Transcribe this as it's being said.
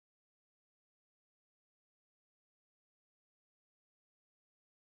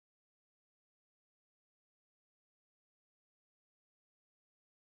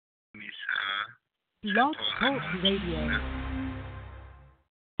Blog Talk Radio.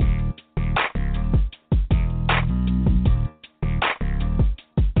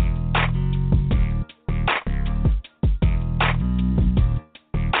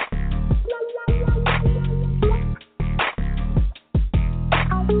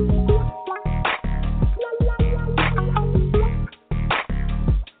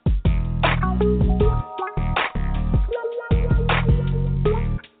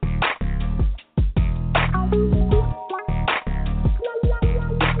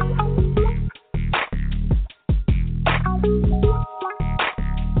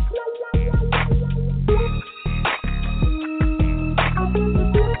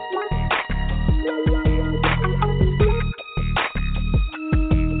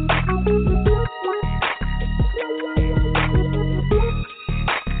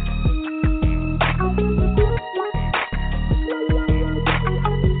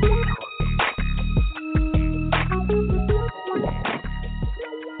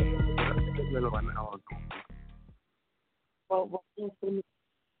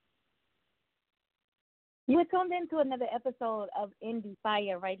 You're tuned into another episode of Indie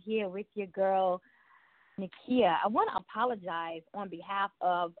Fire right here with your girl, Nakia. I want to apologize on behalf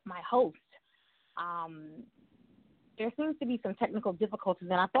of my host. There seems to be some technical difficulties,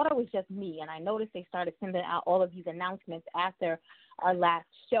 and I thought it was just me, and I noticed they started sending out all of these announcements after our last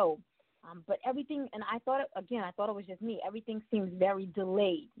show. But everything, and I thought it was just me. Everything seems very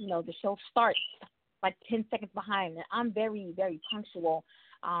delayed. You know, the show starts like 10 seconds behind, and I'm very, very punctual,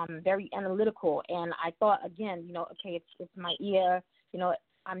 very analytical. And I thought, again, okay, it's my ear.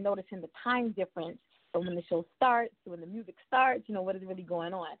 I'm noticing the time difference from when the show starts to when the music starts, what is really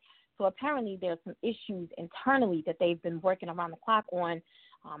going on. So apparently there's some issues internally that they've been working around the clock on.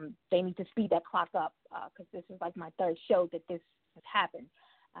 They need to speed that clock up because this is like my third show that this has happened.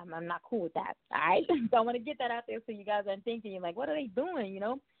 I'm not cool with that, all right? So I want to get that out there so you guys aren't thinking, you're like, what are they doing,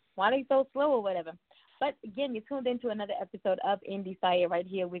 Why are they so slow or whatever? But, again, you're tuned into another episode of Indie Fire right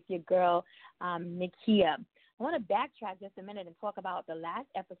here with your girl, Nakia. I want to backtrack just a minute and talk about the last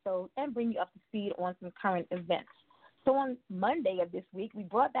episode and bring you up to speed on some current events. So on Monday of this week, we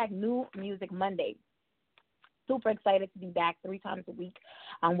brought back New Music Monday. Super excited to be back 3 times a week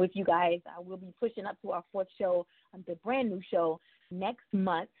with you guys. We'll be pushing up to our 4th show, the brand new show, next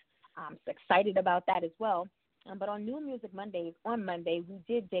month. I'm so excited about that as well. But on New Music Mondays, on Monday, we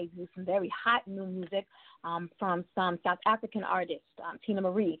did debut some very hot new music from some South African artists, Tina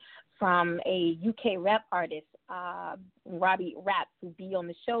Marie, from a UK rap artist, Robbie Raps, who'll be on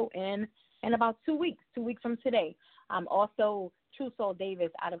the show in about 2 weeks from today. Also, True Soul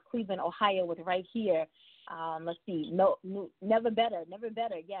Davis out of Cleveland, Ohio, with Right Here. Let's see, Never Better,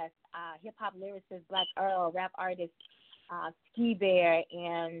 yes. Hip-hop lyricist, Black Earl, rap artist, Ski Bear,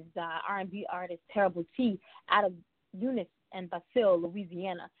 and R&B artist Terrible T out of Eunice and Basile,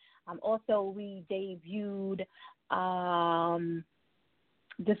 Louisiana. Also, we debuted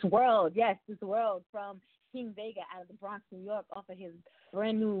This World from King Vega out of the Bronx, New York, off of his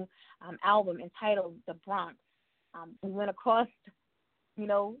brand new album entitled The Bronx. We went across,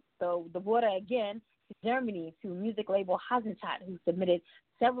 the water again to Germany to music label Hasenstadt, who submitted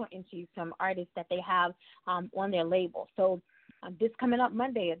several entries from artists that they have on their label. So this coming up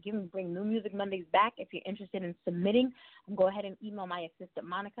Monday, again, we bring New Music Mondays back. If you're interested in submitting, go ahead and email my assistant,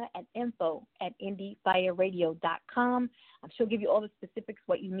 Monica, at info@indiefireradio.com. She'll give you all the specifics,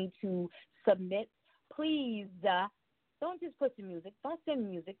 what you need to submit. Please don't just put your music. Don't send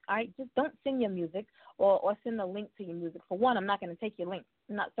music, all right? Just don't send your music or send a link to your music. For one, I'm not going to take your link.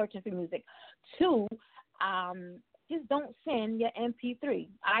 I'm not searching for music. 2, just don't send your MP3.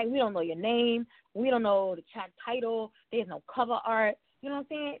 All right? We don't know your name. We don't know the track title. There's no cover art. You know what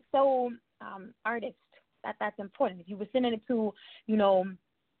I'm saying? So, artists, that's important. If you were sending it to,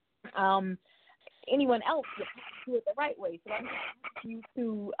 anyone else, you have to do it the right way. So I want you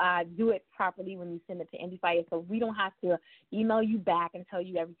to do it properly when you send it to Indie Fire, so we don't have to email you back and tell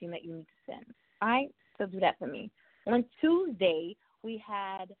you everything that you need to send. All right? So do that for me. On Tuesday, we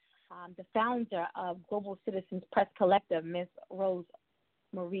had the founder of Global Citizens Press Collective, Miss Rose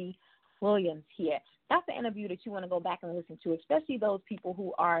Marie Williams, here. That's an interview that you want to go back and listen to, especially those people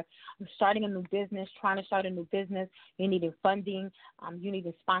who are starting a new business, trying to start a new business. You're needing funding. You need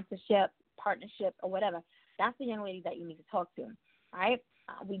a sponsorship, partnership, or whatever. That's the young lady that you need to talk to. All right?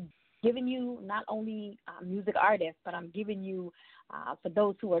 We've given you not only music artists, but I'm giving you, for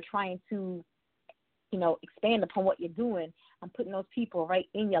those who are trying to, expand upon what you're doing, I'm putting those people right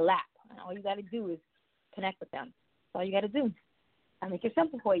in your lap. And all you got to do is connect with them. That's all you got to do. I make it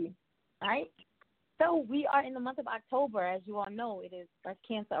simple for you. All right? So we are in the month of October. As you all know, it is Breast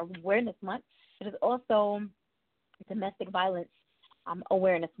Cancer Awareness Month. It is also Domestic Violence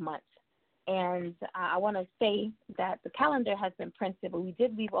Awareness Month. And I want to say that the calendar has been printed, but we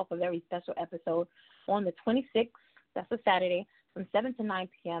did leave off a very special episode on the 26th. That's a Saturday from 7 to 9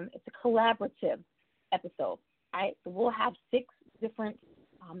 p.m. It's a collaborative episode. All right? So we'll have 6 different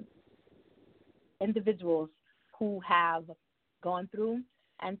individuals who have gone through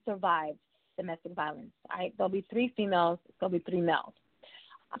and survived domestic violence. All right? There'll be 3 females. There'll be 3 males.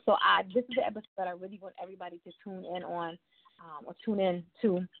 So this is the episode that I really want everybody to tune in on or tune in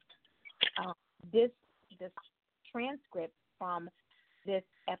to. This transcript from this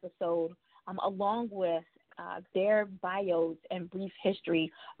episode, along with their bios and brief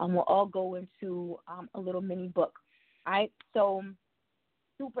history, will all go into a little mini book. All right, so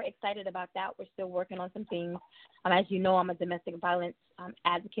super excited about that. We're still working on some things. As you know, I'm a domestic violence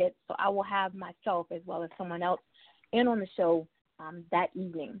advocate, so I will have myself as well as someone else in on the show that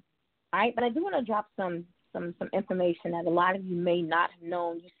evening. All right, but I do want to drop some information that a lot of you may not have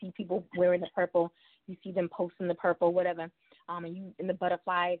known. You see people wearing the purple, you see them posting the purple, whatever, and you in the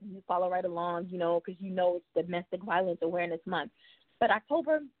butterflies, you follow right along, because you know it's Domestic Violence Awareness Month. But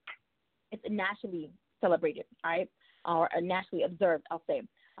October, it's nationally celebrated, all right, or nationally observed, I'll say.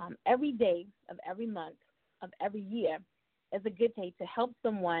 Every day of every month of every year is a good day to help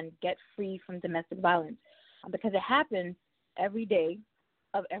someone get free from domestic violence because it happens every day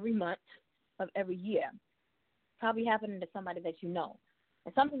of every month of every year. Probably happening to somebody that you know.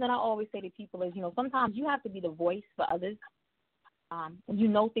 And something that I always say to people is, sometimes you have to be the voice for others. When you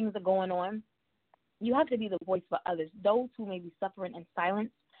know things are going on, you have to be the voice for others. Those who may be suffering in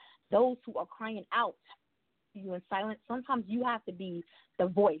silence, those who are crying out to you in silence, sometimes you have to be the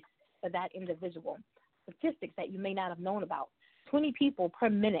voice for that individual. Statistics that you may not have known about. 20 people per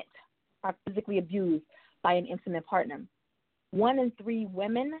minute are physically abused by an intimate partner. 1 in 3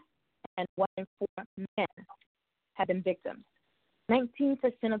 women and 1 in 4 men have been victims. 19%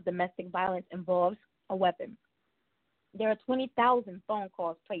 of domestic violence involves a weapon. There are 20,000 phone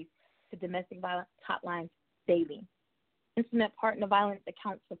calls placed to domestic violence hotlines daily. Intimate partner violence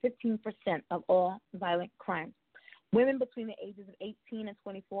accounts for 15% of all violent crimes. Women between the ages of 18 and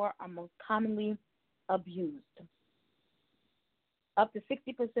 24 are most commonly abused. Up to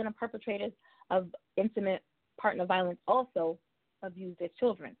 60% of perpetrators of intimate partner violence also abuse their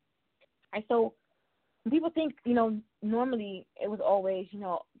children. And so people think, normally it was always,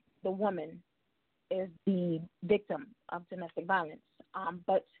 the woman is the victim of domestic violence.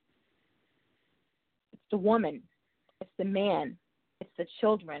 But it's the woman, it's the man, it's the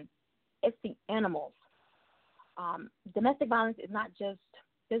children, it's the animals. Domestic violence is not just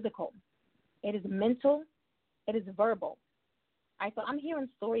physical. It is mental. It is verbal. So I'm hearing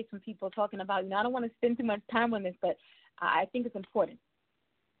stories from people talking about, I don't want to spend too much time on this, but I think it's important.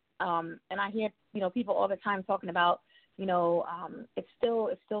 And I hear, people all the time talking about, it's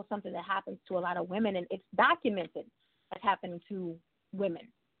still something that happens to a lot of women, and it's documented as happening to women.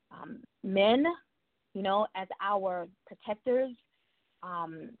 Men, as our protectors,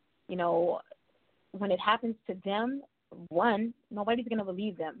 when it happens to them, 1, nobody's going to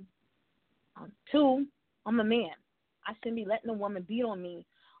believe them. 2, I'm a man. I shouldn't be letting a woman beat on me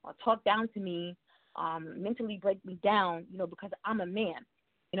or talk down to me, mentally break me down, because I'm a man.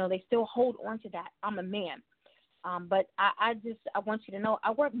 They still hold on to that. I'm a man. But I want you to know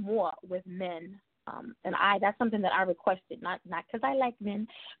I work more with men. And that's something that I requested, not because I like men,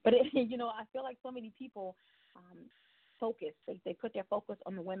 but, I feel like so many people focus. They put their focus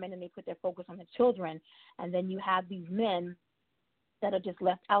on the women and they put their focus on the children. And then you have these men that are just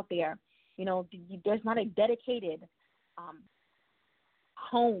left out there. There's not a dedicated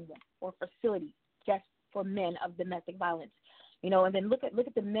home or facility just for men of domestic violence. And then look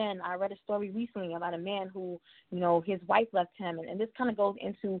at the men. I read a story recently about a man who, his wife left him, and this kind of goes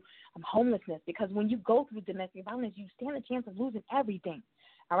into homelessness, because when you go through domestic violence, you stand a chance of losing everything,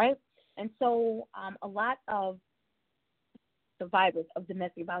 all right? And so a lot of survivors of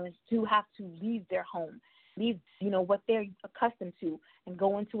domestic violence do have to leave their home, leave, what they're accustomed to, and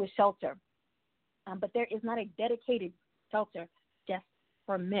go into a shelter. But there is not a dedicated shelter just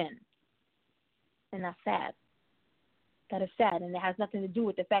for men, and that's sad. That is sad, and it has nothing to do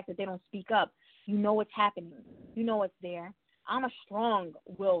with the fact that they don't speak up. You know what's happening. You know what's there. I'm a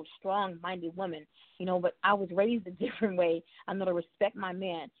strong-willed, strong-minded woman, but I was raised a different way. I'm going to respect my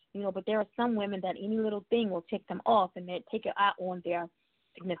man, but there are some women that any little thing will tick them off, and they take it out on their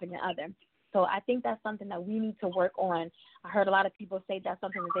significant other. So I think that's something that we need to work on. I heard a lot of people say that's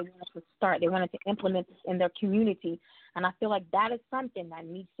something that they wanted to start. They wanted to implement this in their community. And I feel like that is something that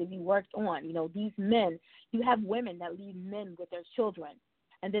needs to be worked on. You know, these men, you have women that leave men with their children,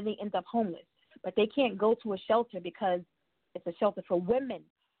 and then they end up homeless. But they can't go to a shelter because it's a shelter for women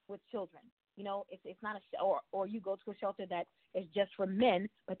with children. You know, it's not or you go to a shelter that is just for men,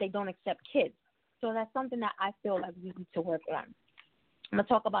 but they don't accept kids. So that's something that I feel like we need to work on. I'm going to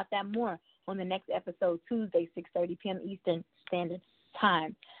talk about that more on the next episode, Tuesday, 6:30 p.m. Eastern Standard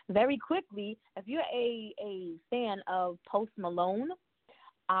Time. Very quickly, if you're a fan of Post Malone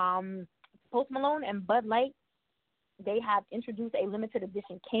and Bud Light, they have introduced a limited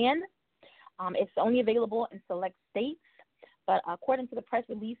edition can. It's only available in select states, but according to the press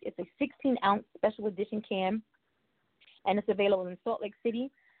release, it's a 16-ounce special edition can, and it's available in Salt Lake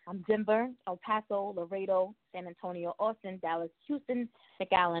City, Denver, El Paso, Laredo, San Antonio, Austin, Dallas, Houston,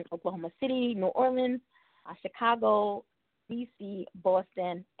 McAllen, Oklahoma City, New Orleans, Chicago, D.C.,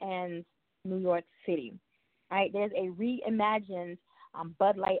 Boston, and New York City. All right, there's a reimagined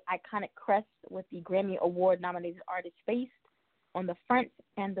Bud Light iconic crest with the Grammy Award-nominated artist's face on the front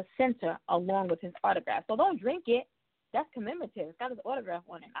and the center, along with his autograph. So don't drink it. That's commemorative. It's got his autograph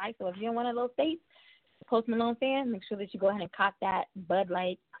on it. All right, so if you're in one of those states, Post Malone fan, make sure that you go ahead and cop that Bud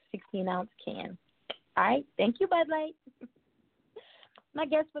Light 16-ounce can. All right, thank you, Bud Light. My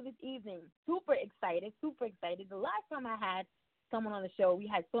guest for this evening, super excited. The last time I had someone on the show, we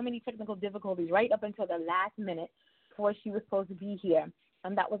had so many technical difficulties right up until the last minute before she was supposed to be here,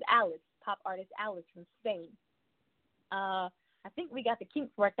 and that was Alice, pop artist Alice from Spain. I think we got the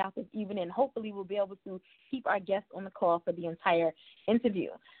kinks worked out this evening, and hopefully we'll be able to keep our guest on the call for the entire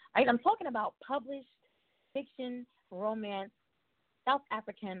interview. All right, I'm talking about published fiction, romance, South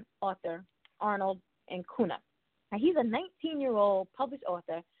African author Arnold Nkuna. Now, he's a 19-year-old published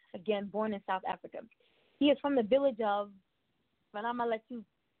author, again, born in South Africa. He is from the village of, but I'm going to let you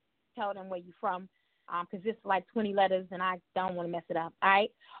tell them where you're from, because it's like 20 letters, and I don't want to mess it up, all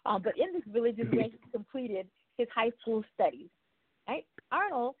right? But in this village is where he completed his high school studies. Right?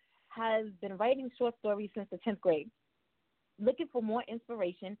 Arnold has been writing short stories since the 10th grade. Looking for more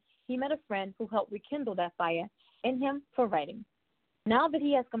inspiration, he met a friend who helped rekindle that fire in him for writing. Now that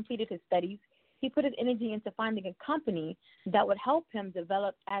he has completed his studies, he put his energy into finding a company that would help him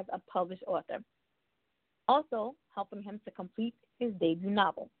develop as a published author, also helping him to complete his debut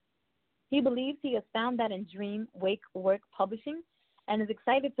novel. He believes he has found that in Dream Wake Work Publishing and is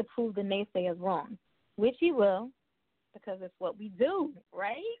excited to prove the naysayers wrong, which he will, because it's what we do,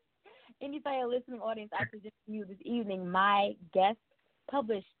 right? Anytime listening audience, I present to you this evening my guest,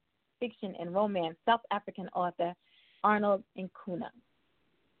 published fiction and romance South African author Arnold Nkuna.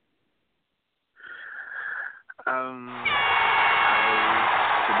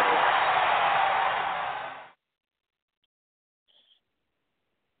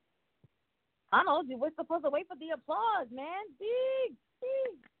 Arnold, you were supposed to wait for the applause, man. Big.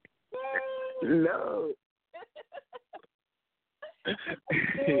 Yay. No.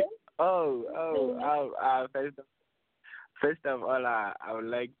 First of all, I would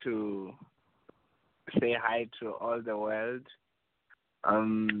like to say hi to all the world,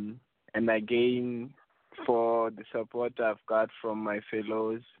 and again for the support I've got from my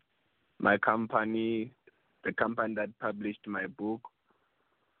fellows, my company, the company that published my book,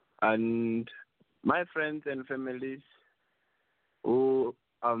 and my friends and families who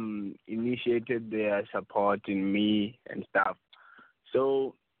initiated their support in me and stuff.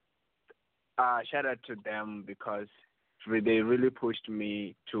 So shout out to them, because they really pushed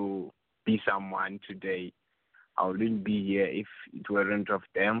me to be someone today. I wouldn't be here if it weren't of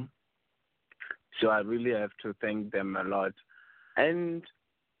them. So I really have to thank them a lot. And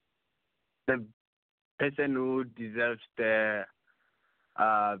the person who deserves the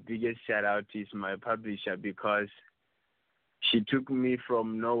biggest shout out is my publisher, because she took me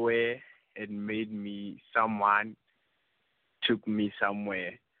from nowhere and made me someone, took me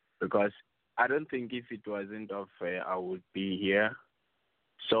somewhere, because I don't think if it wasn't of her, I would be here.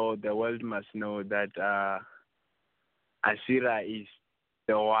 So the world must know that Asira is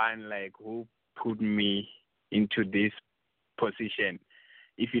the one who put me into this position.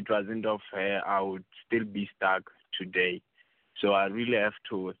 If it wasn't of her, I would still be stuck today. So I really have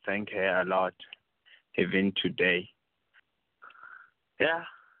to thank her a lot, even today. Yeah.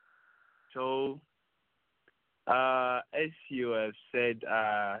 So, as you have said,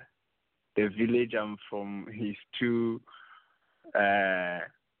 the village I'm from is too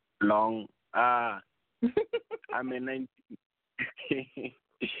long. I'm a 19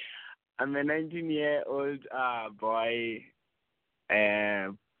 I'm a 19-year-old boy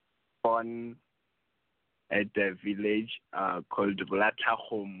born at a village called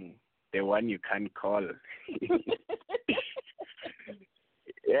Blataghomo, the one you can't call.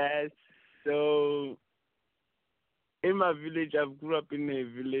 Yes, so in my village, I grew up in a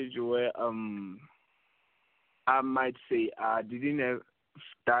village where I might say I didn't have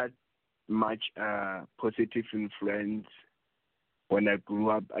that much positive influence when I grew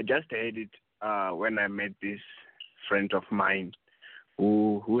up. I just had it when I met this friend of mine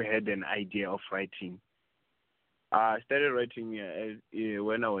who had an idea of writing. I started writing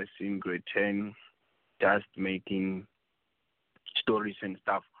when I was in grade 10, just making stories and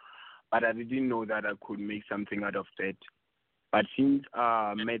stuff. But I didn't know that I could make something out of that. But since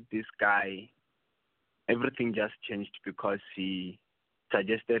I met this guy, everything just changed because he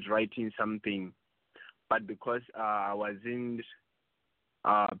suggested writing something. But because I wasn't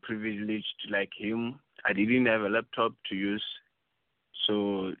privileged like him, I didn't have a laptop to use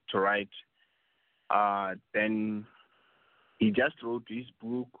so to write. Then he just wrote his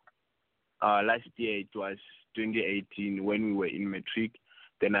book last year. It was 2018 when we were in matric.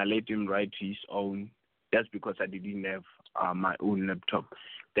 Then I let him write his own just because I didn't have my own laptop.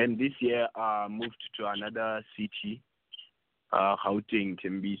 Then this year I moved to another city, Gauteng,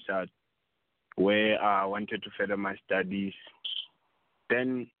 Tembisa, where I wanted to further my studies.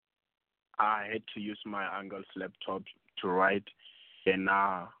 Then I had to use my uncle's laptop to write. Then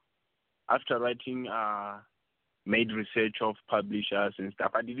after writing, made research of publishers and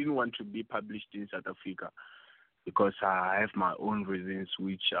stuff. I didn't want to be published in South Africa because I have my own reasons,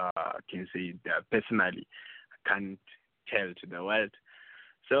 which I can say that personally I can't tell to the world.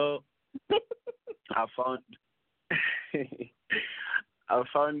 So I found I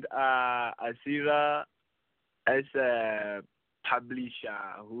found Asira as a publisher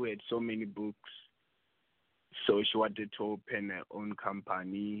who had so many books. So she wanted to open her own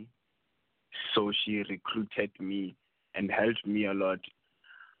company. So she recruited me and helped me a lot.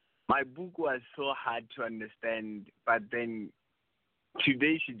 My book was so hard to understand, but then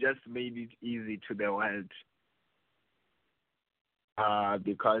today she just made it easy to the world.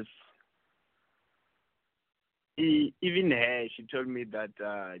 Because even her, she told me that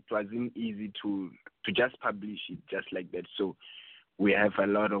it wasn't easy to just publish it just like that. So we have a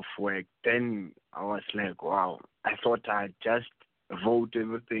lot of work. Then I was like, wow, I thought I just wrote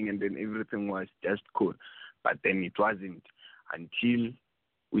everything and then everything was just cool. But then it wasn't until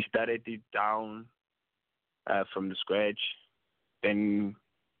we started it down from the scratch. Then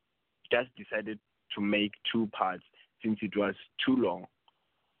just decided to make two parts since it was too long.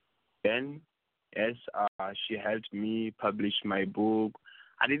 Then, yes, she helped me publish my book.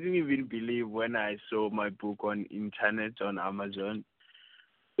 I didn't even believe when I saw my book on internet on Amazon.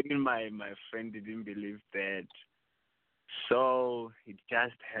 Even my friend didn't believe that. So it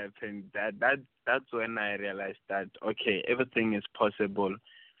just happened. That's when I realized that okay, everything is possible,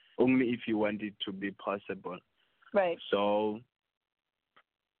 only if you want it to be possible. Right. So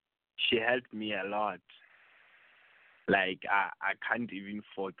she helped me a lot. Like I can't even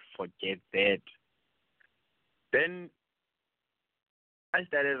forget that. Then I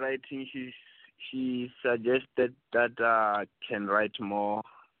started writing. She suggested that I can write more.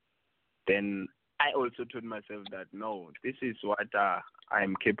 Then I also told myself that no, this is what I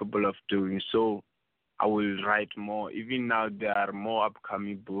am capable of doing. So I will write more. Even now there are more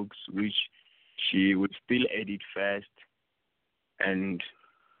upcoming books which she will still edit first, and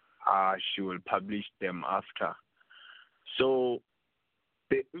she will publish them after. So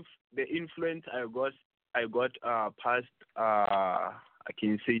the influence I got past I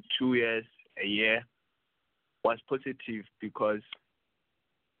can say 2 years, a year was positive because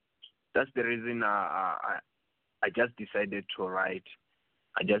that's the reason I just decided to write.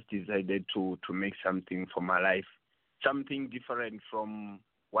 I just decided to make something for my life, something different from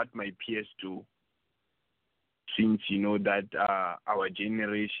what my peers do. Since you know that our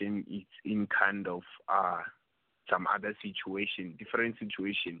generation is in kind of some other situation, different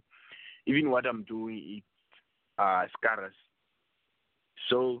situation. Even what I'm doing is scarce.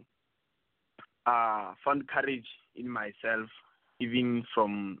 So found courage in myself, even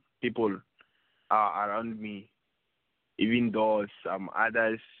from people around me, even though some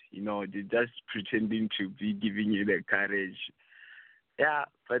others, they're just pretending to be giving you the courage. Yeah,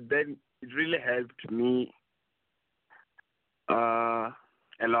 but then it really helped me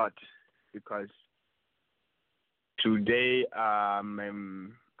a lot because today I'm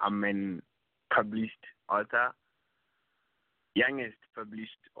an published author, youngest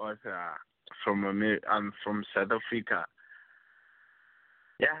published author from I'm from South Africa.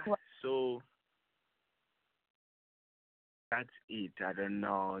 Yeah, so that's it. I don't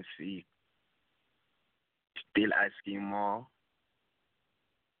know if he still asking more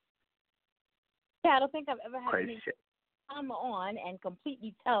Yeah, I don't think I've ever had any questions. come on and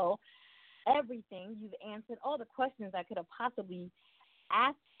completely tell everything. You've answered all the questions I could have possibly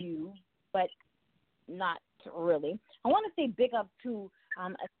asked you, but not really. I want to say big up to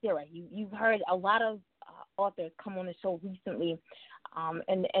Asira. You've heard a lot of authors come on the show recently,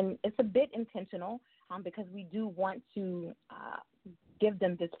 and it's a bit intentional because we do want to give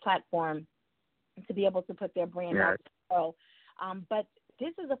them this platform to be able to put their brand Yes. out to the world. But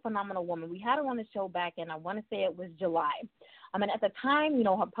this is a phenomenal woman. We had her on the show back, and I want to say it was July. And at the time,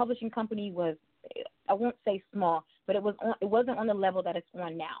 her publishing company was, I won't say small, but it wasn't on the level that it's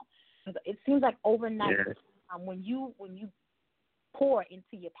on now. It seems like overnight, Yes. when you pour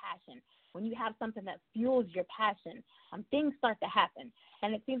into your passion, when you have something that fuels your passion, things start to happen.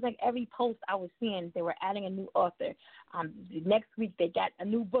 And it seems like every post I was seeing, they were adding a new author. The next week they got a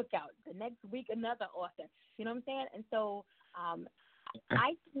new book out. The next week another author. You know what I'm saying? And so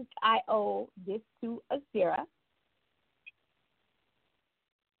I think I owe this to Asira.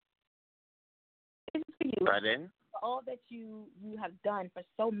 This is for you. Pardon? For all that you have done for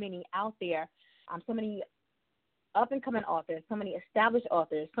so many out there, so many up-and-coming authors, so many established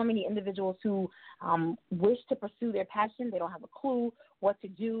authors, so many individuals who wish to pursue their passion. They don't have a clue what to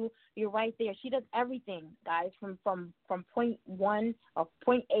do. You're right there. She does everything, guys, from point one or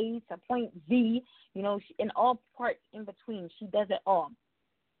point A to point Z, in all parts in between. She does it all.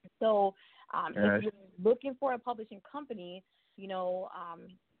 So if you're looking for a publishing company,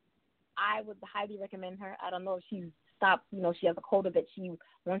 I would highly recommend her. I don't know if she's stopped, she has a quota that she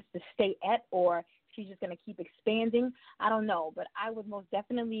wants to stay at, or she's just going to keep expanding. I don't know, but I would most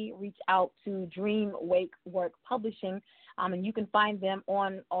definitely reach out to Dream Wake Work Publishing, and you can find them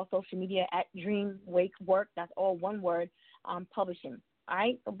on all social media at Dream Wake Work. That's all one word, publishing. All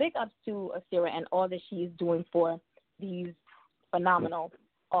right, so big ups to Asira and all that she is doing for these phenomenal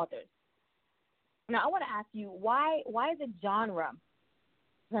authors. Now, I want to ask you, why the genre?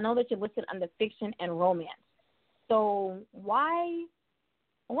 I know that you're listed under fiction and romance. So why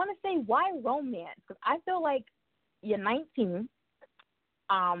romance? Because I feel like you're 19.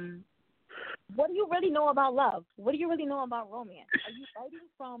 What do you really know about love? What do you really know about romance? Are you writing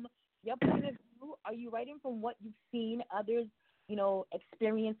from your point of view? Are you writing from what you've seen others,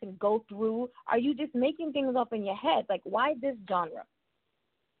 experience and go through? Are you just making things up in your head? Like, why this genre?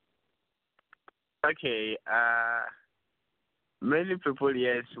 Okay. Many people,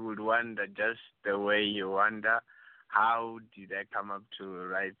 yes, would wonder just the way you wonder. How did I come up to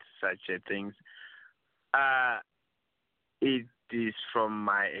write such a things? It is from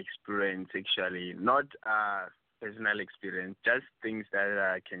my experience, actually, not personal experience, just things that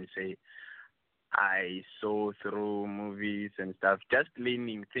I can say I saw through movies and stuff, just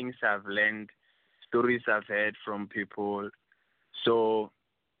learning things I've learned, stories I've heard from people. So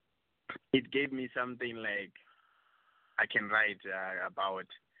it gave me something like I can write about,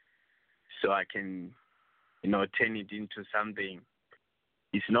 so I can, turn it into something.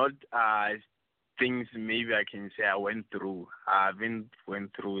 It's not things maybe I can say I went through. I haven't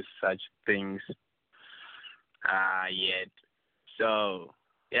went through such things yet. So,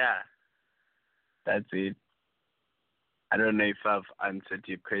 yeah, that's it. I don't know if I've answered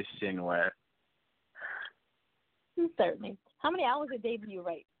your question well. Certainly. How many hours a day do you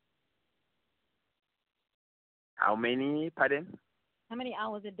write? How many, pardon? How many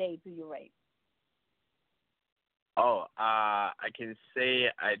hours a day do you write? Oh, I can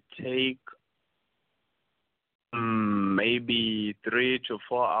say I take maybe 3 to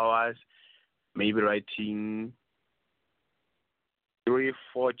 4 hours, maybe writing 3-4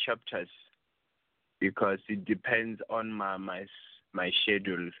 chapters, because it depends on my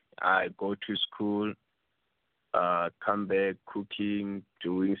schedule. I go to school, come back, cooking,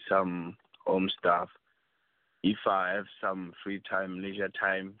 doing some home stuff. If I have some free time, leisure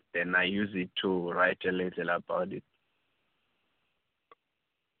time, then I use it to write a little about it.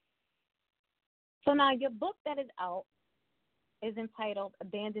 So now your book that is out is entitled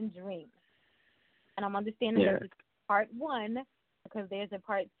Abandoned Dreams. And I'm understanding Yeah. this is part 1 because there's a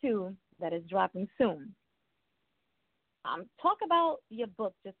part 2 that is dropping soon. Talk about your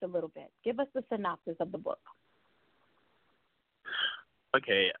book just a little bit. Give us the synopsis of the book.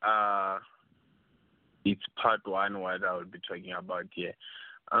 Okay, it's part 1 what I will be talking about here.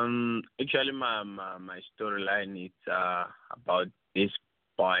 Actually, my storyline is about this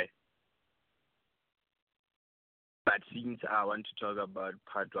boy. But since I want to talk about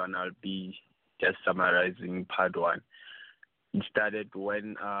part 1, I'll be just summarizing part 1. It started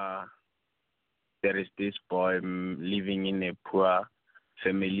when there is this boy living in a poor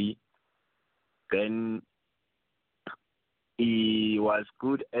family. Then he was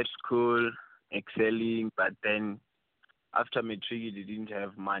good at school, excelling, but then after matric, he didn't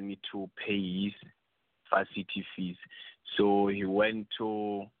have money to pay his varsity fees. So he went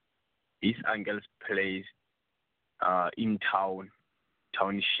to his uncle's place in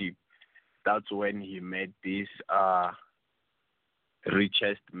township. That's when he met this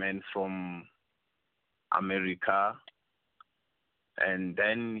richest man from America, and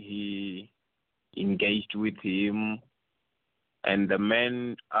then he engaged with him, and the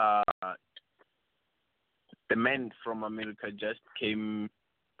man from America just came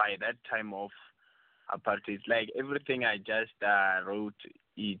by that time of apartheid. Like everything I just wrote,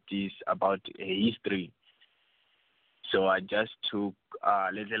 it is about history. So I just took a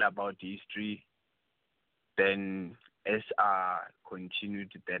little about history. Then as I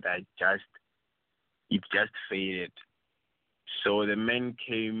continued that, it just faded. So the man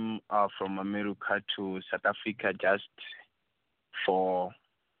came from America to South Africa just for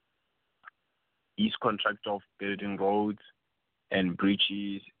his contract of building roads and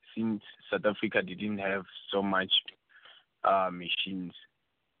bridges, since South Africa didn't have so much machines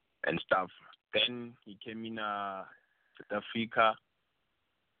and stuff. Then he came in South Africa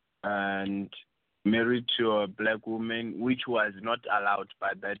and married to a black woman, which was not allowed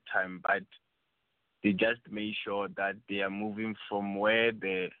by that time, but they just made sure that they are moving from where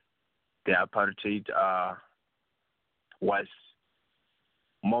the apartheid was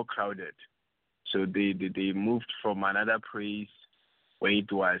more crowded. So they moved from another place where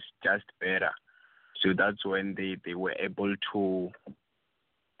it was just better. So that's when they were able to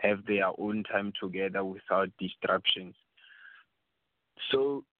have their own time together without disruptions.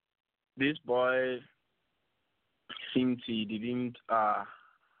 So this boy, since he didn't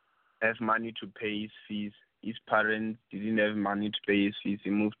have money to pay his fees, his parents didn't have money to pay his fees, he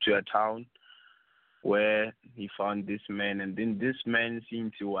moved to a town where he found this man. And then this man,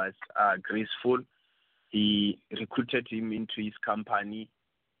 since he was graceful, he recruited him into his company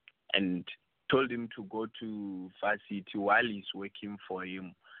and told him to go to varsity while he's working for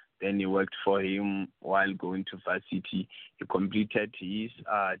him. Then he worked for him while going to varsity. He completed his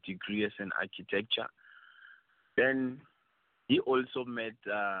degree as an architecture. Then he also met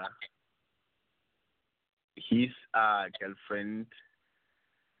his girlfriend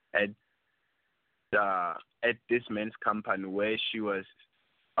at this man's company, where she was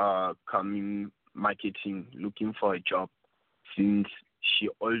coming marketing, looking for a job, since she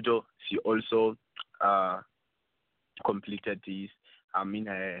also completed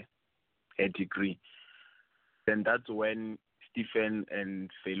her degree. Then that's when Stephen and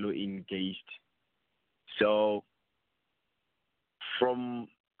Fellow engaged. So from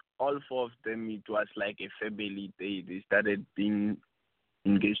all four of them, it was like a family. They started being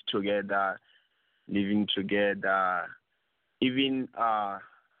engaged together, living together. Even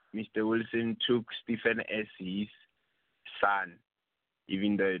Mr. Wilson took Stephen as his son,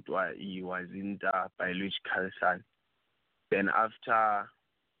 even though he wasn't a biological son. Then after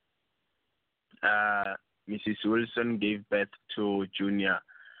Mrs. Wilson gave birth to Junior,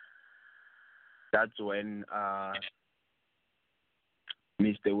 that's when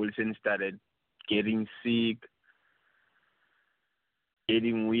Mr. Wilson started getting sick,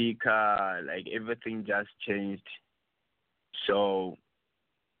 getting weaker, like everything just changed. So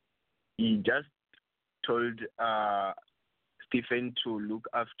he just told Stephen to look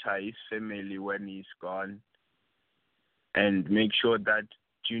after his family when he's gone and make sure that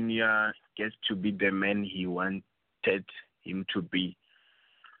Junior gets to be the man he wanted him to be.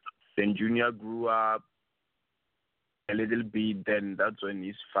 Then Junior grew up a little bit, then that's when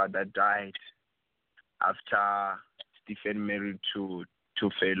his father died after Stephen married to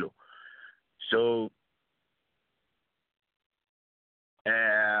Fellow. So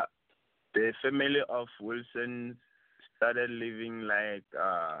the family of Wilson started living like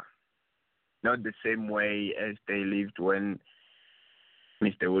not the same way as they lived when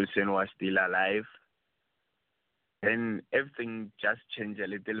Mr. Wilson was still alive. Then everything just changed a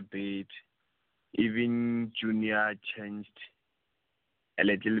little bit. Even Junior changed a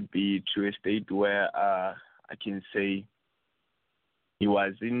little bit to a state where I can say he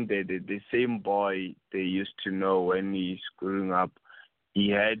wasn't the same boy they used to know when he's growing up. He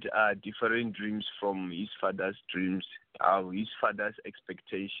had different dreams from his father's dreams, his father's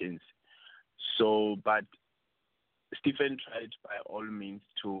expectations. So, but Stephen tried by all means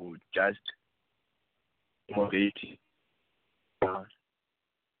to just motivate him,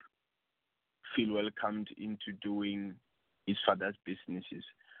 feel welcomed into doing his father's businesses.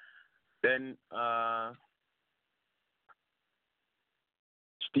 Then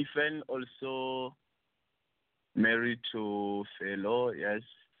Stephen also married to fellow, yes,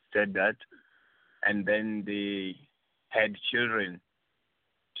 said that, and then they had children.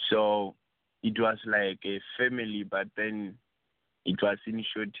 So it was like a family, but then it was in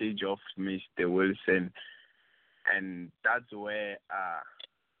shortage of Mr. Wilson, and that's where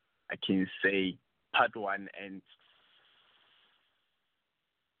I can say part one ends.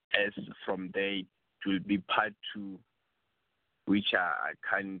 As from there, it will be part two, which I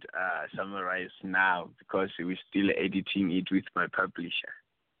can't summarize now because we're still editing it with my publisher.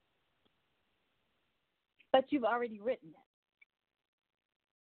 But you've already written it.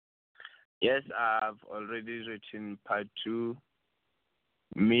 Yes, I've already written part two.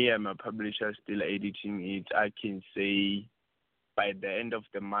 Me and my publisher are still editing it. I can say by the end of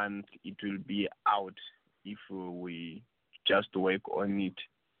the month it will be out if we just work on it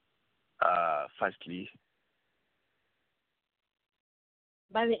fastly.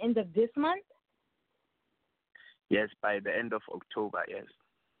 By the end of this month? Yes, by the end of October, yes.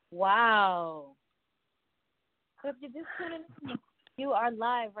 Wow. So if you're just tuning in, you are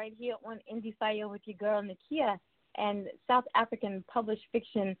live right here on Indie Fire with your girl Nakia and South African published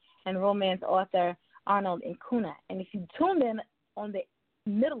fiction and romance author Arnold Nkuna. And if you tuned in on the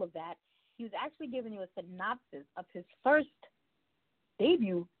middle of that, he was actually giving you a synopsis of his first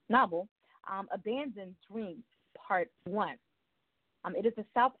debut novel, Abandoned Dreams, Part 1. It is a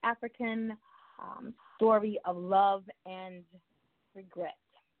South African story of love and regret.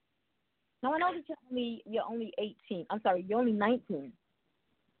 Now, I know that you're only 18. I'm sorry, you're only 19.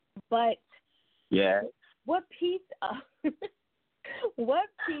 But yeah, what piece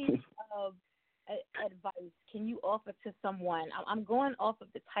of advice can you offer to someone? I'm going off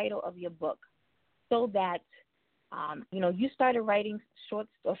of the title of your book, so that you started writing short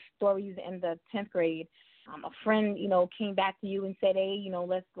stories in the 10th grade. A friend, came back to you and said, "Hey,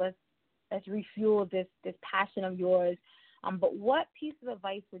 let's refuel this passion of yours." But what piece of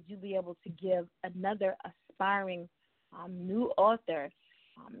advice would you be able to give another aspiring new author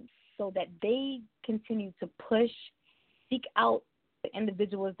so that they continue to push, seek out the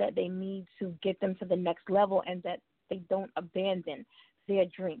individuals that they need to get them to the next level and that they don't abandon their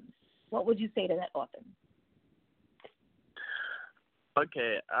dreams? What would you say to that author?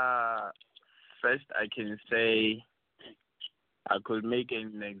 Okay. First, I can say I could make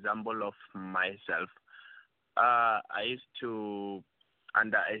an example of myself. I used to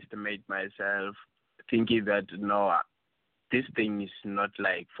underestimate myself, thinking that no, this thing is not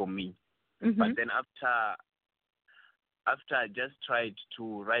like for me. Mm-hmm. But then after I just tried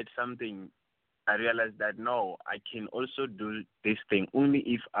to write something, I realized that no, I can also do this thing only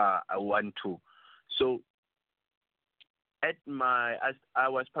if I want to. So I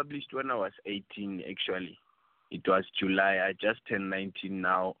was published when I was 18. Actually, it was July. I just turned 19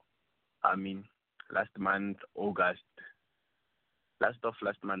 now. I mean, last month, August,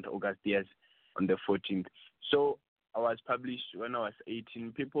 yes, on the 14th. So I was published when I was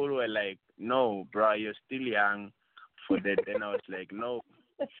 18. People were like, no, bro, you're still young for that. Then I was like, no,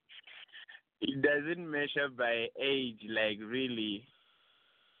 it doesn't measure by age, like really.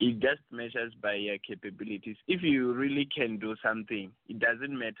 It just measures by your capabilities. If you really can do something, it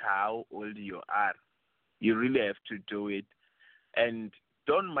doesn't matter how old you are. You really have to do it. And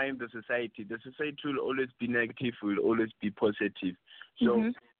don't mind the society. The society will always be negative, will always be positive.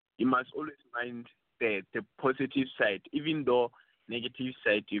 So you must always mind the positive side. Even though negative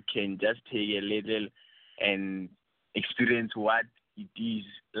side, you can just take a little and experience what it is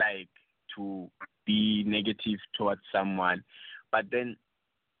like to be negative towards someone. But then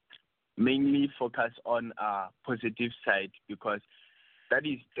mainly focus on positive side, because that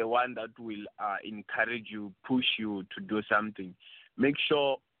is the one that will encourage you, push you to do something. Make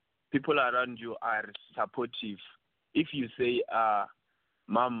sure people around you are supportive. If you say,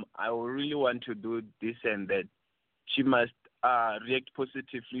 Mom, I really want to do this and that, she must react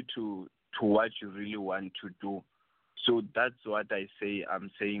positively to what you really want to do. So that's what I say. I'm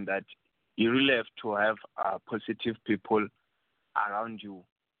saying that you really have to have positive people around you.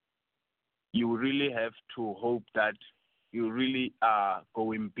 You really have to hope that you really are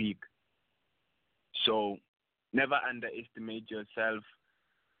going big. So never underestimate yourself.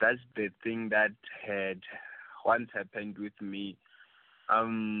 That's the thing that had once happened with me.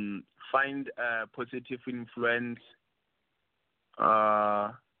 Find a positive influence.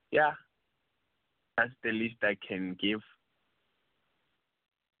 Yeah, that's the least I can give.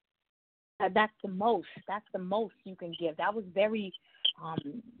 That's the most. That's the most you can give. That was very,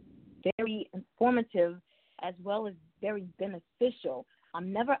 very informative, as well as very beneficial.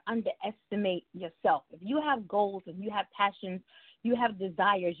 Never underestimate yourself. If you have goals, if you have passions, you have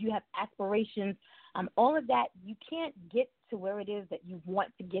desires, you have aspirations, all of that, you can't get to where it is that you want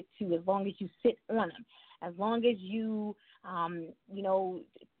to get to as long as you sit on them, as long as you,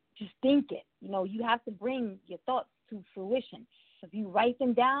 just think it. You have to bring your thoughts to fruition. If you write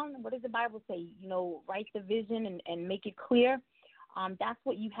them down, what does the Bible say? Write the vision and make it clear. That's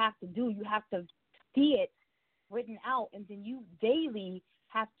what you have to do. You have to see it written out, and then you daily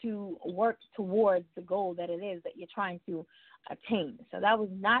have to work towards the goal that it is that you're trying to attain. So that was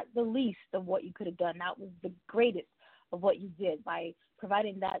not the least of what you could have done. That was the greatest of what you did by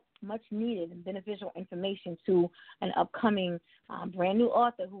providing that much needed and beneficial information to an upcoming brand new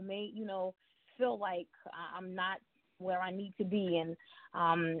author who may, feel like I'm not where I need to be,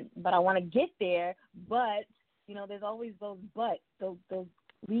 and but I want to get there. But there's always those buts. Those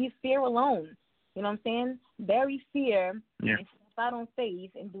leave fear alone. You know what I'm saying? Bury fear and step out on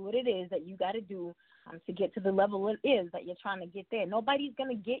faith and do what it is that you got to do to get to the level it is that you're trying to get there. Nobody's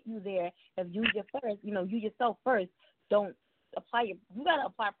gonna get you there if you yourself first don't apply. You got to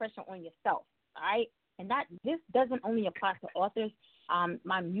apply pressure on yourself. All right, and this doesn't only apply to authors,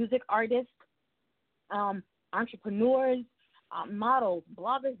 my music artists, entrepreneurs, models,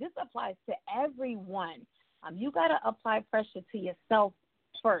 bloggers. This applies to everyone. You got to apply pressure to yourself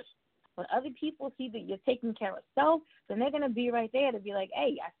first. When other people see that you're taking care of self, then they're going to be right there to be like,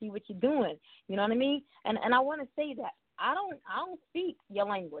 hey, I see what you're doing. You know what I mean? And I want to say that I don't speak your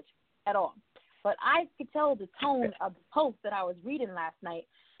language at all. But I could tell the tone of the post that I was reading last night,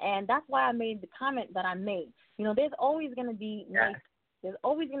 and that's why I made the comment that I made. There's always going to be there's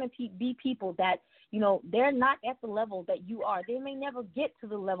always going to be people that, they're not at the level that you are. They may never get to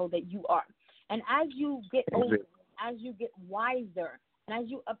the level that you are. And as you get older, as you get wiser, and as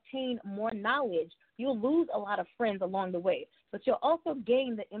you obtain more knowledge, you'll lose a lot of friends along the way. But you'll also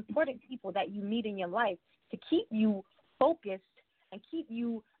gain the important people that you need in your life to keep you focused and keep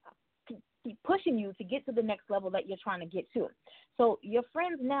pushing you to get to the next level that you're trying to get to. So your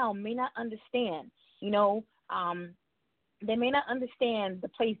friends now may not understand, they may not understand the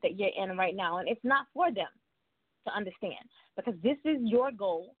place that you're in right now, and it's not for them to understand because this is your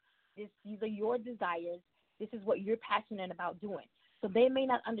goal. These are your desires. This is what you're passionate about doing. So they may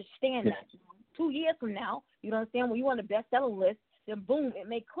not understand that. 2 years from now, you know what I'm saying, when you on the bestseller list, then boom, it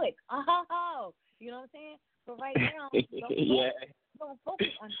may click. Oh, you know what I'm saying? But right now, don't focus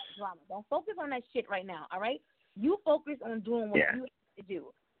on that drama. Don't focus on that shit right now, all right? You focus on doing what you have to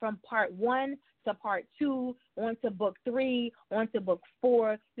do. From part 1 to part 2, on to book 3, on to book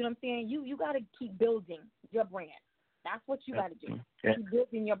 4. You know what I'm saying? You got to keep building your brand. That's what you got to do. Keep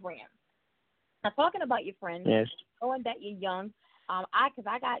building your brand. Now, talking about your friends, knowing that you're young, because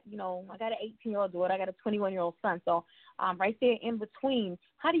I got an 18-year-old daughter, I got a 21-year-old son. So right there in between,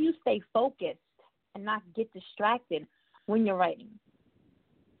 how do you stay focused and not get distracted when you're writing?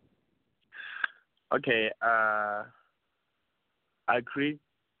 Okay, I create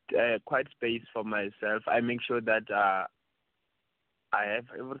quite space for myself. I make sure that I have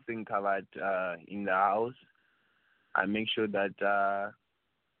everything covered in the house. I make sure that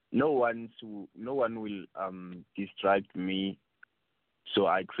no one will distract me. So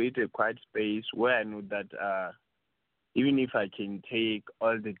I create a quiet space where I know that even if I can take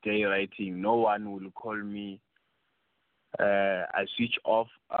all the day writing, no one will call me. I switch off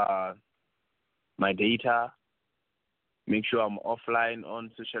my data, make sure I'm offline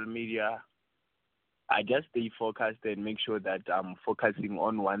on social media. I just stay focused and make sure that I'm focusing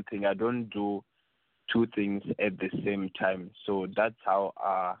on one thing. I don't do two things at the same time. So that's how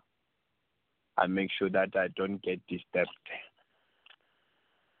I make sure that I don't get disturbed.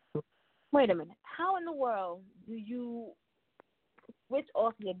 Wait a minute. How in the world do you switch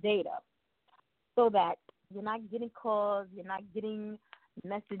off your data so that you're not getting calls, you're not getting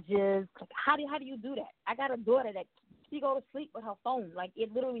messages? How do you do that? I got a daughter that she go to sleep with her phone. Like,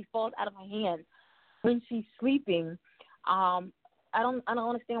 it literally falls out of her hand when she's sleeping. I don't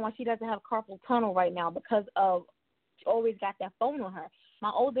understand why she doesn't have carpal tunnel right now because of she always got that phone on her.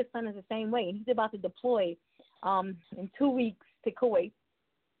 My oldest son is the same way, and he's about to deploy in 2 weeks to Kuwait.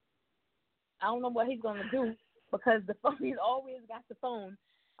 I don't know what he's going to do because the phone, he's always got the phone.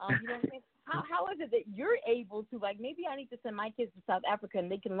 You know what I'm saying? How is it that you're able to, like, maybe I need to send my kids to South Africa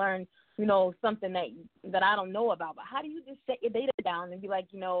and they can learn, something that I don't know about. But how do you just set your data down and be like,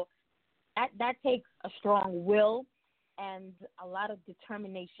 that takes a strong will and a lot of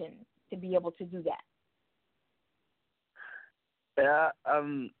determination to be able to do that? Yeah,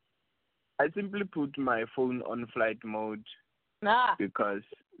 I simply put my phone on flight mode because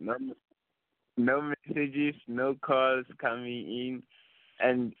no messages, no calls coming in.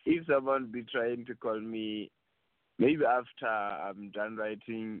 And if someone be trying to call me, maybe after I'm done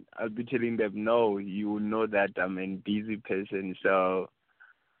writing, I'll be telling them, no, you know that I'm a busy person, so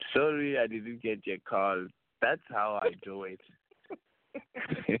sorry I didn't get your call. That's how I do it.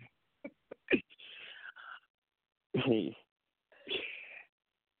 Hey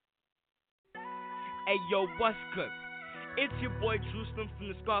yo, what's good? It's your boy Jerusalem from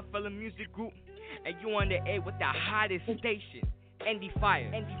the Scarfella Music Group, and you on the air with the hottest station, Indie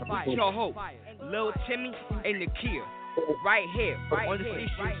Fire. With your host, Lil Timmy and Nakia, right here on the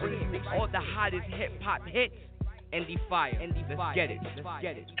station bringing you all the hottest hip hop hits. Indie Fire. Let's get it. Let's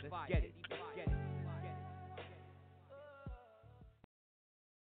get it. Let's get it.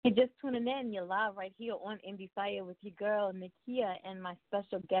 You're just tuning in. You're live right here on Indie Fire with your girl, Nakia, and my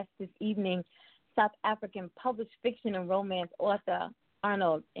special guest this evening, South African published fiction and romance author,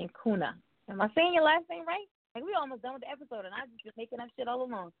 Arnold Nkuna. Am I saying your last name right? Like, we almost done with the episode, and I just been making up shit all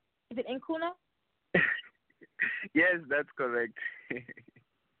along. Is it Nkuna? Yes, that's correct. So,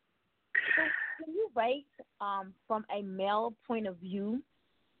 can you write from a male point of view?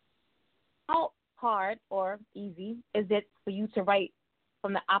 How hard or easy is it for you to write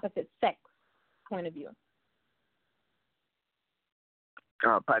from the opposite sex point of view?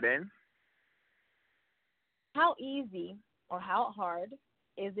 Pardon? How easy or how hard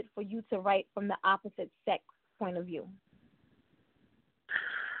is it for you to write from the opposite sex point of view?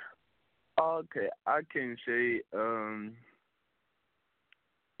 Okay, I can say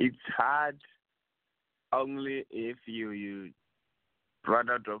it's hard only if you run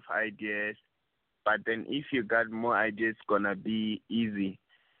out of ideas, but then if you got more ideas, it's gonna be easy.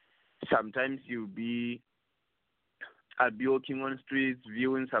 Sometimes I'll be walking on streets,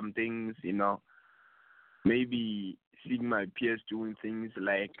 viewing some things, maybe seeing my peers doing things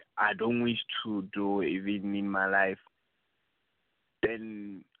like I don't wish to do even in my life.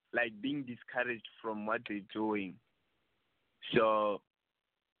 Then, like, being discouraged from what they're doing. So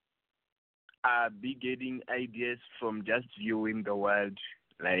I'll be getting ideas from just viewing the world,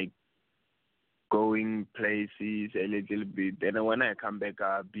 like going places a little bit. Then when I come back,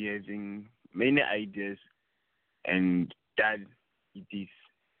 I'll be having many ideas, and that it is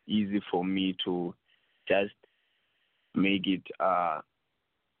easy for me to just make it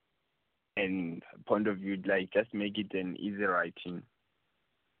and point of view, like just make it an easy writing.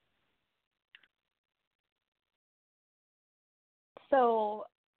 So,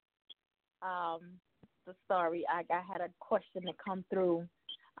 sorry, I had a question to come through,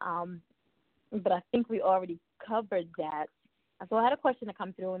 but I think we already covered that. So I had a question to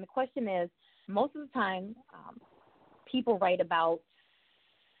come through, and the question is, most of the time, people write about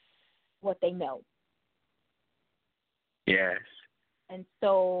what they know. Yes. And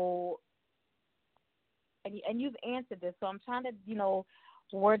so, and you've answered this, so I'm trying to,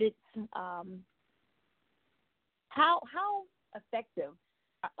 word it. How effective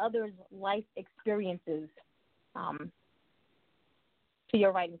are others' life experiences to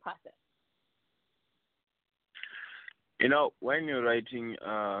your writing process? When you're writing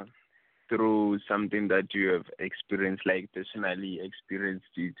through something that you have experienced, like personally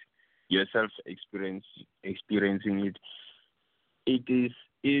experienced it, yourself experiencing it, it is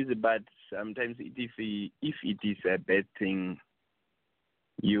easy, but sometimes if it is a bad thing,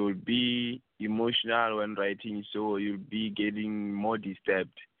 you'll be emotional when writing, so you'll be getting more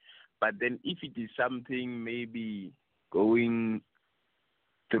disturbed. But then if it is something maybe going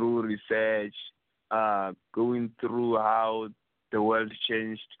through research, going through how the world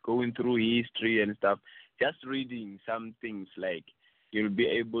changed, going through history and stuff, just reading some things, like you'll be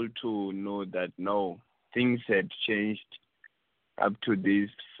able to know that no, things had changed up to this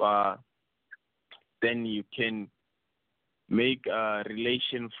far. Then you can make a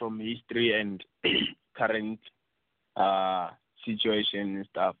relation from history and current situation and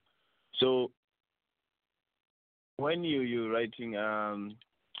stuff. So when you're writing,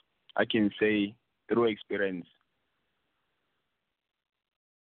 I can say through experience,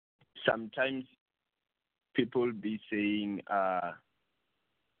 sometimes people be saying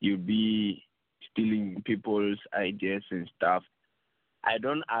you be stealing people's ideas and stuff. I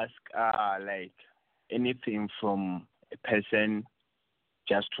don't ask like anything from a person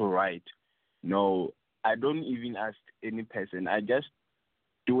just to write. No, I don't even ask any person. I just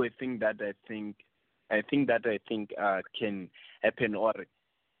do a thing that I think can happen, or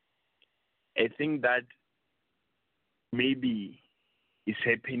a thing that maybe is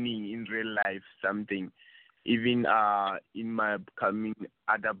happening in real life, something. Even in my upcoming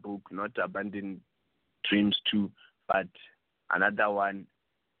other book, not Abandoned Dreams 2, but another one,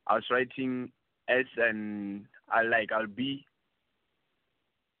 I was writing as I'll be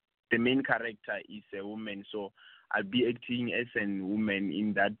the main character is a woman, so I'll be acting as a woman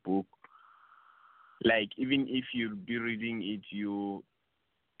in that book. Like, even if you'll be reading it, you'll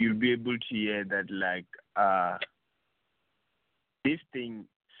be able to hear that, like, this thing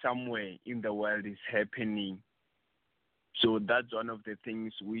somewhere in the world is happening. So that's one of the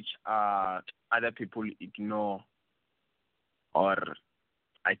things which other people ignore, or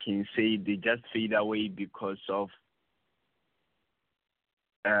I can say they just fade away because of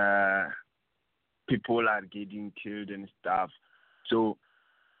people are getting killed and stuff. So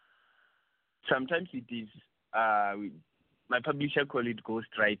sometimes it is, my publisher call it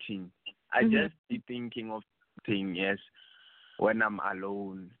ghostwriting. I just be thinking of things, yes, when I'm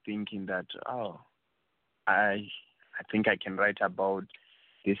alone, thinking that, I think I can write about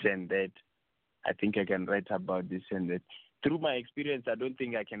this and that. I think I can write about this and that. Through my experience, I don't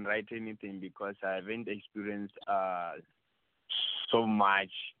think I can write anything because I haven't experienced so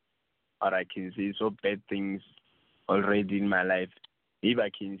much, or I can say so bad things already in my life. If I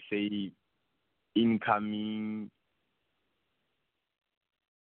can say incoming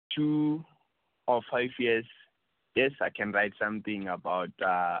 2 or 5 years, yes, I can write something about,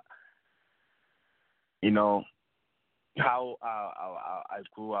 how I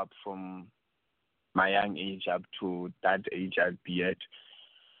grew up from my young age up to that age I'll be at.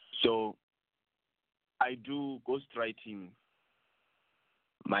 So I do ghostwriting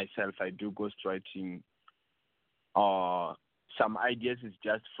myself. I do ghostwriting. Some ideas is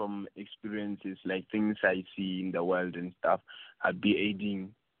just from experiences, like things I see in the world and stuff. I'll be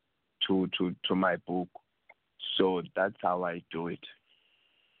adding to my book. So that's how I do it.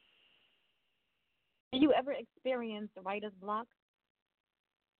 Do you ever experience writer's block?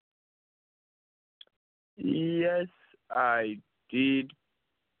 Yes, I did,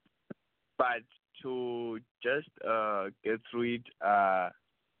 but to just get through it, I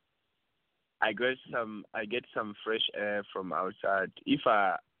get some fresh air from outside. If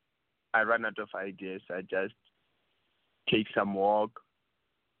I run out of ideas, I just take some walk,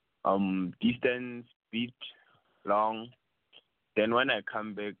 distance, bit long. Then when I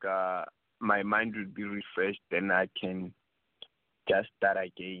come back, my mind will be refreshed. Then I can just start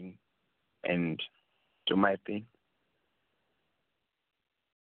again and do my thing.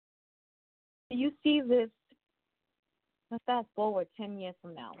 Do you see this? Let's fast forward 10 years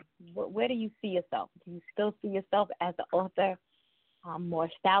from now. Where do you see yourself? Do you still see yourself as an author, more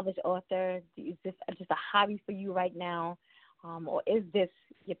established author? Is this just a hobby for you right now? Or is this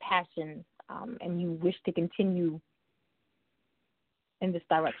your passion and you wish to continue in this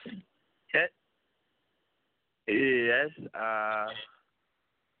direction? Yes.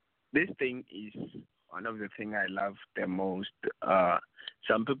 This thing is one of the things I love the most.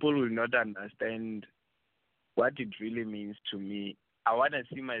 Some people will not understand what it really means to me. I want to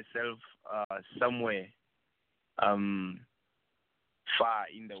see myself somewhere far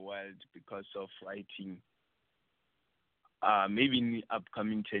in the world because of writing. Maybe in the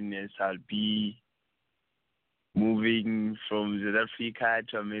upcoming 10 years, I'll be moving from South Africa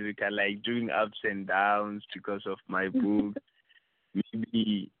to America, like doing ups and downs because of my book.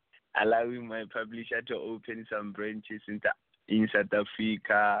 Maybe allowing my publisher to open some branches in South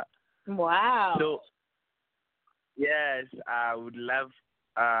Africa. Wow. So, yes, I would love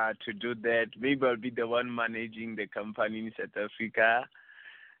to do that. Maybe I'll be the one managing the company in South Africa.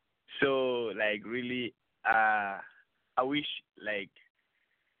 So, like, really, I wish, like,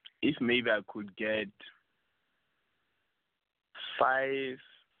 if maybe I could get 5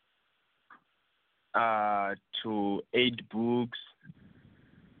 to 8 books,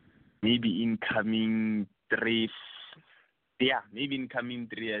 maybe in coming 3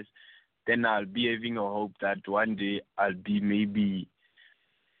 years, then I'll be having a hope that one day I'll be maybe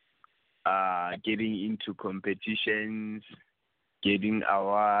getting into competitions, getting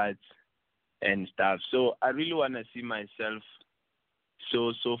awards and stuff. So I really want to see myself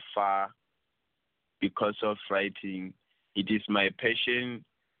so far because of writing. It is my passion,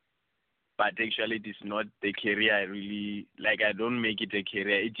 but actually it is not the career I really like. I don't make it a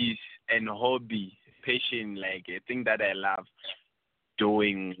career. It is an hobby, passion, like a thing that I love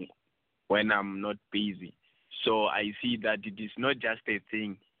doing when I'm not busy. So I see that it is not just a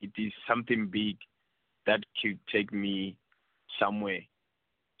thing. It is something big that could take me somewhere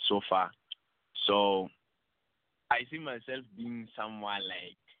so far. So I see myself being someone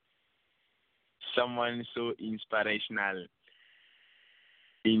so inspirational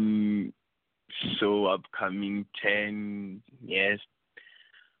in so upcoming 10 years.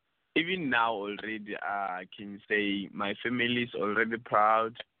 Even now already, I can say my family is already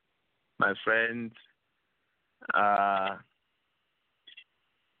proud. My friends,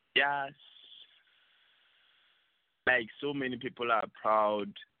 yes, like so many people are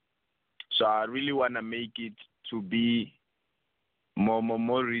proud. So I really want to make it to be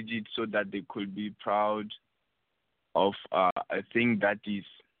more rigid so that they could be proud of a thing that is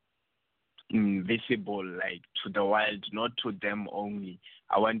invisible, like to the world, not to them only.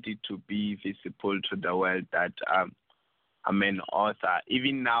 I want it to be visible to the world that I'm an author.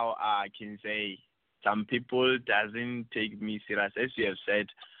 Even now, I can say some people doesn't take me serious. As you have said,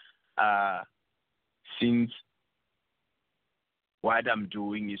 since what I'm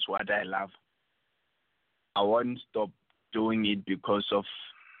doing is what I love, I won't stop doing it because of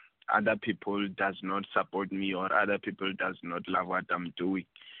other people does not support me or other people does not love what I'm doing.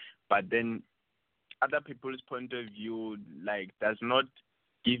 But then other people's point of view like does not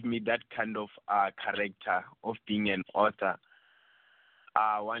give me that kind of character of being an author.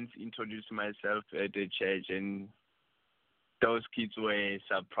 I once introduced myself at a church and those kids were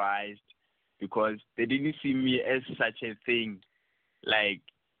surprised because they didn't see me as such a thing. Like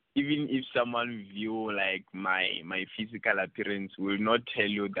even if someone view like my physical appearance will not tell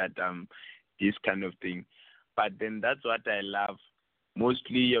you that this kind of thing. But then that's what I love.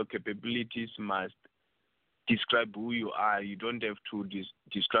 Mostly your capabilities must describe who you are. You don't have to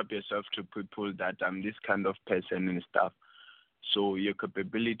describe yourself to people that I'm this kind of person and stuff. So your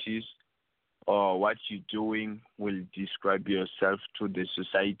capabilities or what you're doing will describe yourself to the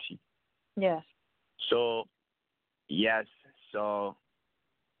society. Yes. So yes, so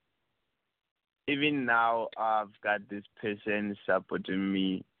even now I've got this person supporting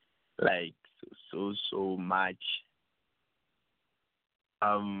me like so much.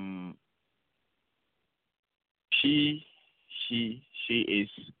 Um, she she is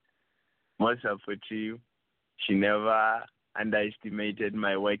more supportive. She never underestimated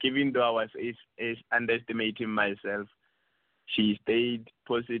my work, even though I was is underestimating myself. She stayed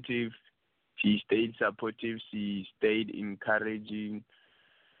positive. She stayed supportive. She stayed encouraging.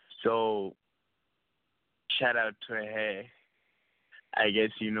 So shout out to her. I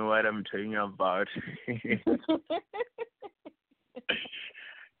guess you know what I'm talking about.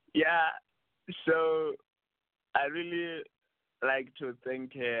 Yeah. So I really like to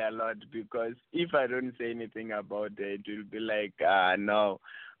thank her a lot because if I don't say anything about her, it will be like, no,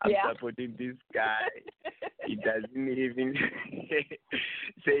 I'm supporting this guy. He doesn't even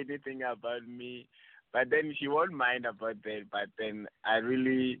say anything about me. But then she won't mind about that. But then I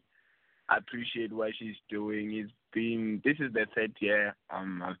really appreciate what she's doing. This is the third year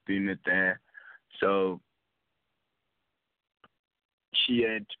I've been with her. So she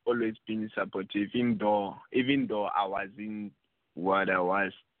had always been supportive, even though I wasn't what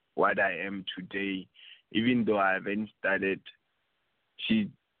I am today, even though I haven't started, she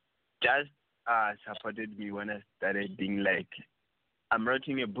just supported me when I started being like, I'm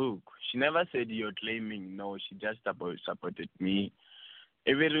writing a book. She never said you're claiming. No, she just supported me.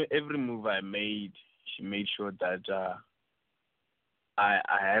 Every move I made, she made sure that I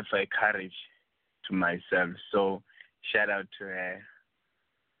have a courage to myself. So shout out to her.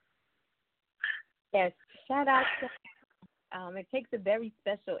 Yes, shout out to it takes a very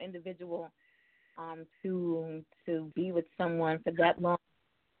special individual to be with someone for that long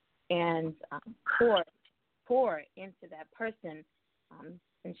and pour into that person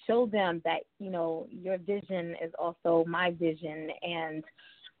and show them that your vision is also my vision and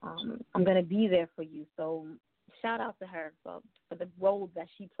I'm going to be there for you. So shout out to her for the role that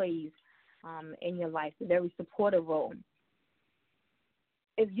she plays in your life, a very supportive role.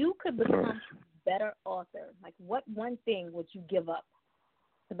 If you could become a better author, like what one thing would you give up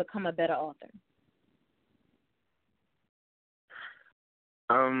to become a better author?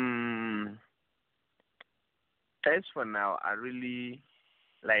 As for now, I really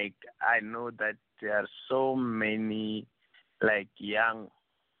I know that there are so many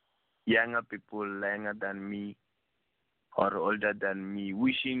younger people younger than me or older than me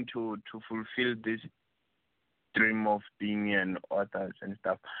wishing to fulfill this dream of being an author and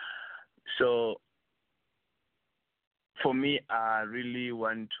stuff. So for me, I really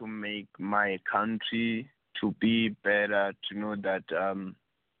want to make my country to be better, to know that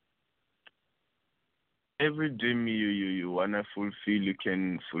every dream you wanna fulfill, you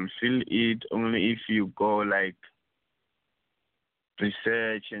can fulfill it only if you go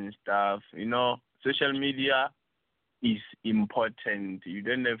research and stuff. Social media is important. You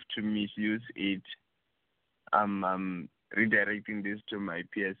don't have to misuse it. I'm redirecting this to my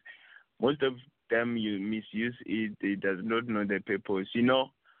peers. Most of them you misuse it. They does not know the purpose.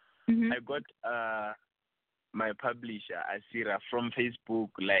 I got my publisher Asira from Facebook,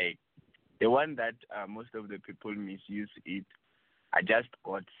 the one that most of the people misuse it. I just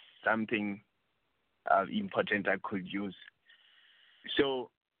got something important I could use. So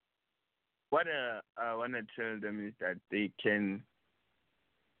what I want to tell them is that they can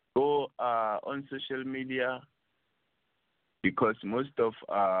go on social media, because most of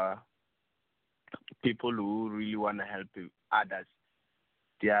people who really want to help others,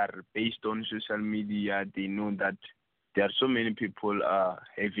 they are based on social media. They know that there are so many people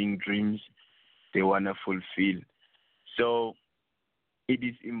having dreams they want to fulfill. So it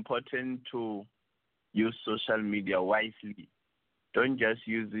is important to use social media wisely. Don't just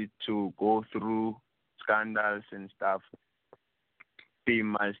use it to go through scandals and stuff. They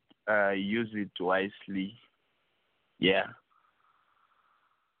must use it wisely. Yeah.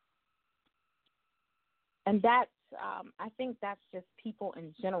 And that's I think that's just people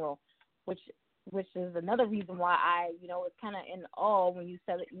in general, which is another reason why I was kind of in awe when you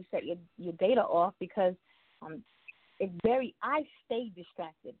set your data off, because um, I stay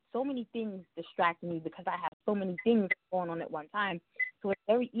distracted. So many things distract me because I have so many things going on at one time. So it's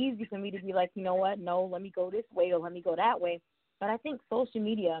very easy for me to be like, you know what, no, let me go this way or let me go that way. But I think social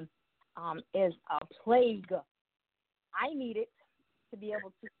media is a plague. I need it to be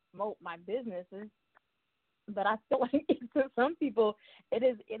able to promote my businesses, but I feel like to some people it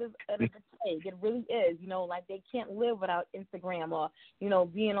is a plague. It really is. Like they can't live without Instagram or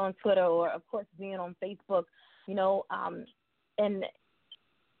being on Twitter or of course being on Facebook. And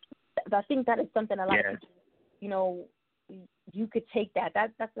I think that is something a lot of people, you could take that.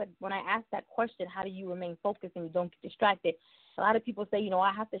 That's like when I ask that question, how do you remain focused and you don't get distracted? A lot of people say,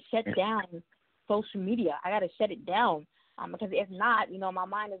 I have to shut down social media. I got to shut it down. Because if not, my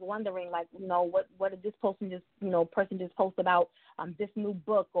mind is wondering, like, what did this person just post about this new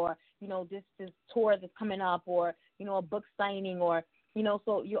book or, this tour that's coming up or, a book signing or,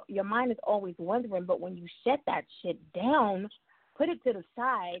 so your mind is always wondering. But when you shut that shit down, put it to the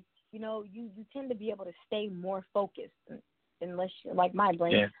side, you tend to be able to stay more focused. Unless, like my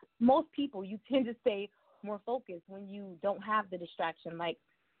brain, most people, you tend to stay more focused when you don't have the distraction like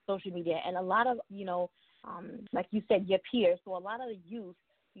social media. And a lot of, like you said, your peers. So a lot of the youth,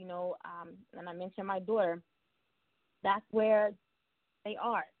 and I mentioned my daughter, that's where they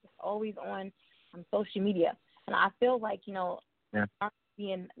are. It's always on social media. And I feel like,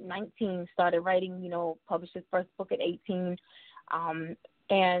 being 19, started writing, published his first book at 18.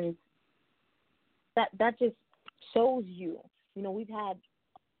 And that just shows you, we've had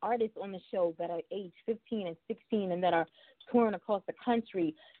artists on the show that are age 15 and 16 and that are touring across the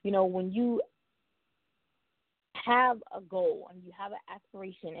country. When you have a goal and you have an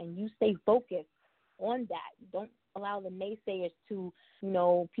aspiration and you stay focused on that, don't allow the naysayers to,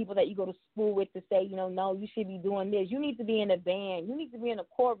 people that you go to school with to say, no, you should be doing this. You need to be in a band. You need to be in a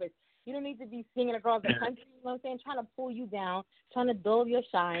chorus. You don't need to be singing across the country, what I'm saying, trying to pull you down, trying to dull your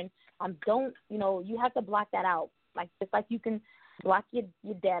shine. You have to block that out. Like, just like you can block your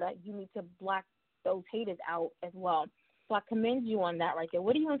data, you need to block those haters out as well. So I commend you on that right there.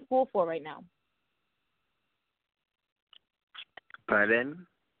 What are you in school for right now? Pardon?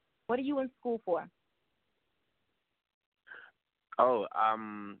 What are you in school for? Oh, I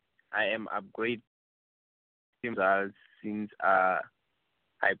am upgrading results since I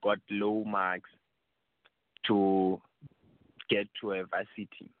got low marks to get to a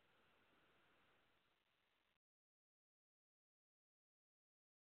varsity.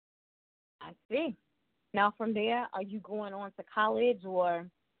 I see. Now from there, are you going on to college or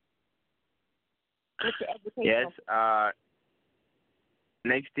what's your education? Yes.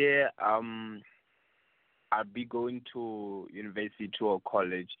 Next year, I'll be going to university or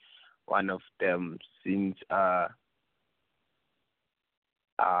college, one of them, since I'll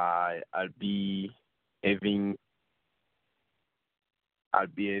be having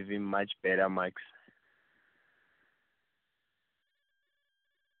much better marks.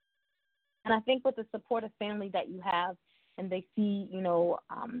 And I think with the supportive family that you have, and they see,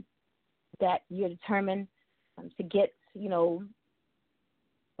 that you're determined to get,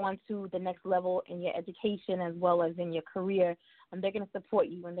 onto the next level in your education as well as in your career, and they're going to support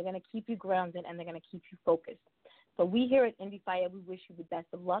you and they're going to keep you grounded and they're going to keep you focused. So we here at Indie Fire, we wish you the best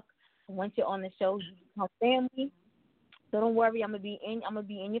of luck. Once you're on the show, you become family. So don't worry, I'm gonna be in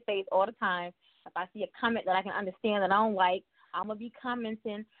your face all the time. If I see a comment that I can understand that I don't like, I'm gonna be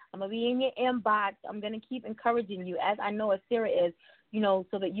commenting. I'm gonna be in your inbox. I'm gonna keep encouraging you, as I know Asira is,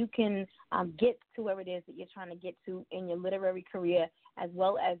 so that you can get to where it is that you're trying to get to in your literary career as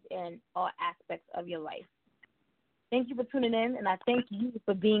well as in all aspects of your life. Thank you for tuning in, and I thank you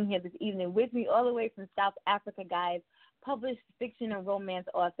for being here this evening with me all the way from South Africa, guys. Published fiction and romance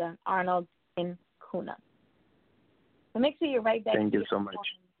author Arnold Nkuna. So make sure you're right back. Thank you so much.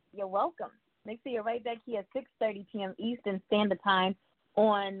 You're welcome. Make sure you're right back here at 6:30 p.m. Eastern Standard Time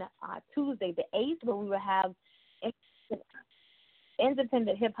on Tuesday the 8th, where we will have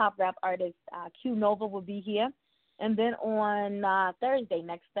independent hip-hop rap artist Q Nova will be here. And then on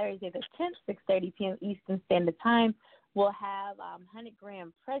next Thursday the 10th, 6:30 p.m. Eastern Standard Time, we'll have 100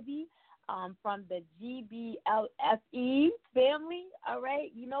 Gram Prezi from the GBLFE family. All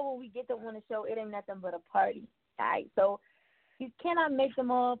right? You know when we get them on the show, it ain't nothing but a party. All right? So you cannot make them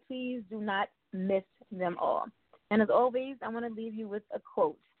all. Please do not miss them all. And as always, I want to leave you with a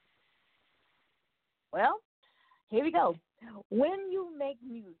quote. Well, here we go. When you make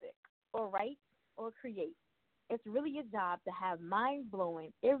music or write or create, it's really your job to have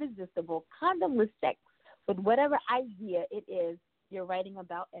mind-blowing, irresistible, condomless sex with whatever idea it is you're writing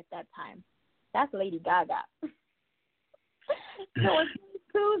about at that time. That's Lady Gaga. So it's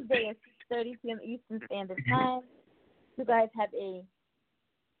Tuesday at 6:30 p.m. Eastern Standard Time. You guys have a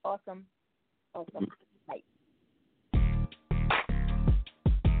awesome night.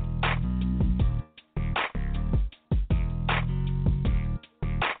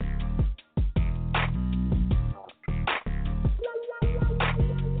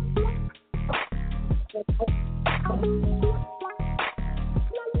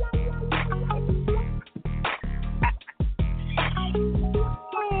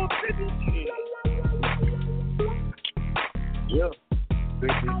 Yeah.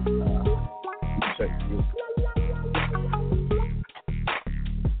 Check you.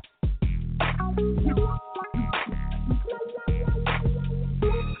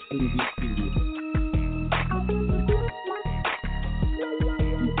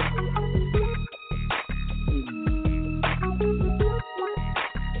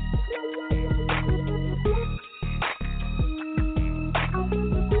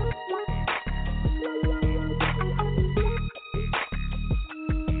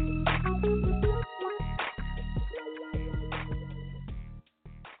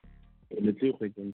 Le tir,